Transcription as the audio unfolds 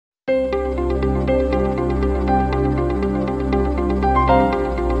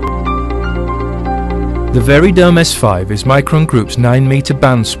The Varidome S5 is Micron Group's 9-metre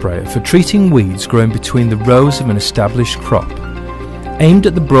band sprayer for treating weeds growing between the rows of an established crop. Aimed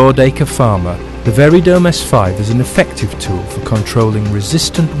at the broadacre farmer, the Varidome S5 is an effective tool for controlling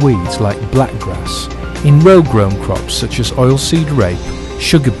resistant weeds like blackgrass in row-grown crops such as oilseed rape,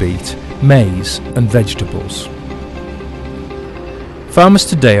 sugar beet, maize and vegetables. Farmers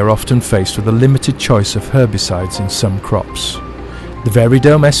today are often faced with a limited choice of herbicides in some crops. The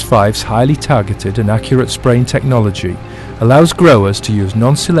Varidome S5's highly targeted and accurate spraying technology allows growers to use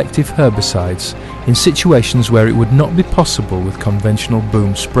non-selective herbicides in situations where it would not be possible with conventional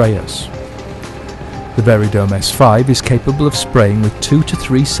boom sprayers. The Varidome S5 is capable of spraying with 2 to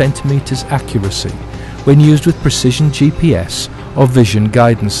 3 centimeters accuracy when used with precision GPS or vision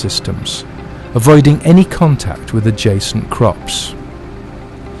guidance systems, avoiding any contact with adjacent crops.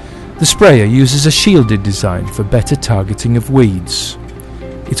 The sprayer uses a shielded design for better targeting of weeds.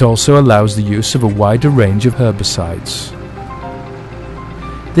 It also allows the use of a wider range of herbicides.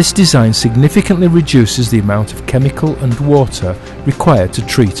 This design significantly reduces the amount of chemical and water required to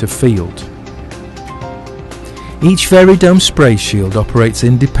treat a field. Each Varidome spray shield operates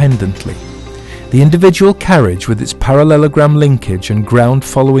independently. The individual carriage with its parallelogram linkage and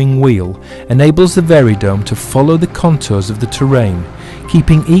ground-following wheel enables the Varidome to follow the contours of the terrain,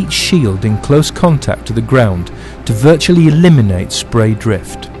 keeping each shield in close contact to the ground to virtually eliminate spray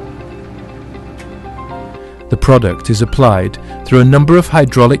drift. The product is applied through a number of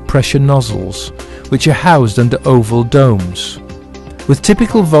hydraulic pressure nozzles, which are housed under oval domes. With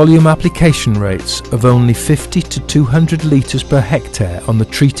typical volume application rates of only 50 to 200 litres per hectare on the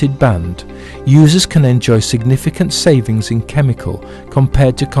treated band, users can enjoy significant savings in chemical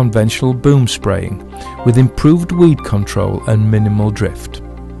compared to conventional boom spraying, with improved weed control and minimal drift.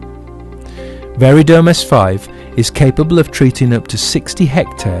 Varidome S5 is capable of treating up to 60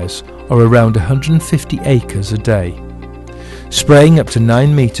 hectares or around 150 acres a day. Spraying up to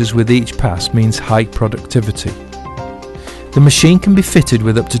 9 metres with each pass means high productivity. The machine can be fitted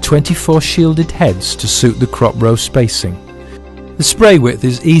with up to 24 shielded heads to suit the crop row spacing. The spray width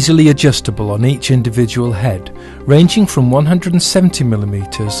is easily adjustable on each individual head, ranging from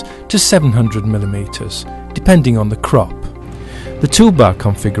 170mm to 700mm, depending on the crop. The toolbar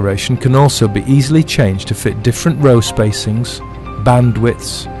configuration can also be easily changed to fit different row spacings, band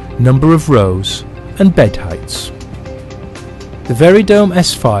widths, number of rows and bed heights. The Varidome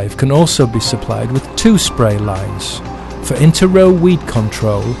S5 can also be supplied with 2 spray lines for inter-row weed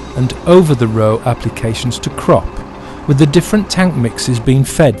control and over-the-row applications to crop, with the different tank mixes being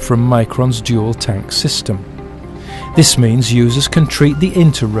fed from Micron's dual tank system. This means users can treat the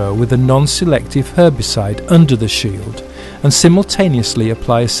inter-row with a non-selective herbicide under the shield and simultaneously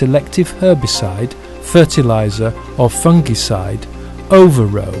apply a selective herbicide, fertilizer or fungicide over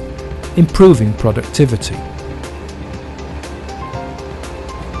row, improving productivity.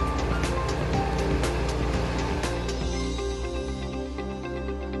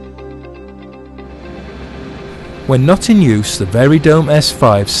 When not in use, the Varidome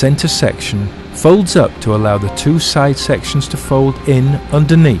S5 centre section folds up to allow the 2 side sections to fold in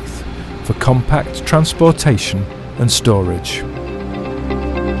underneath for compact transportation and storage.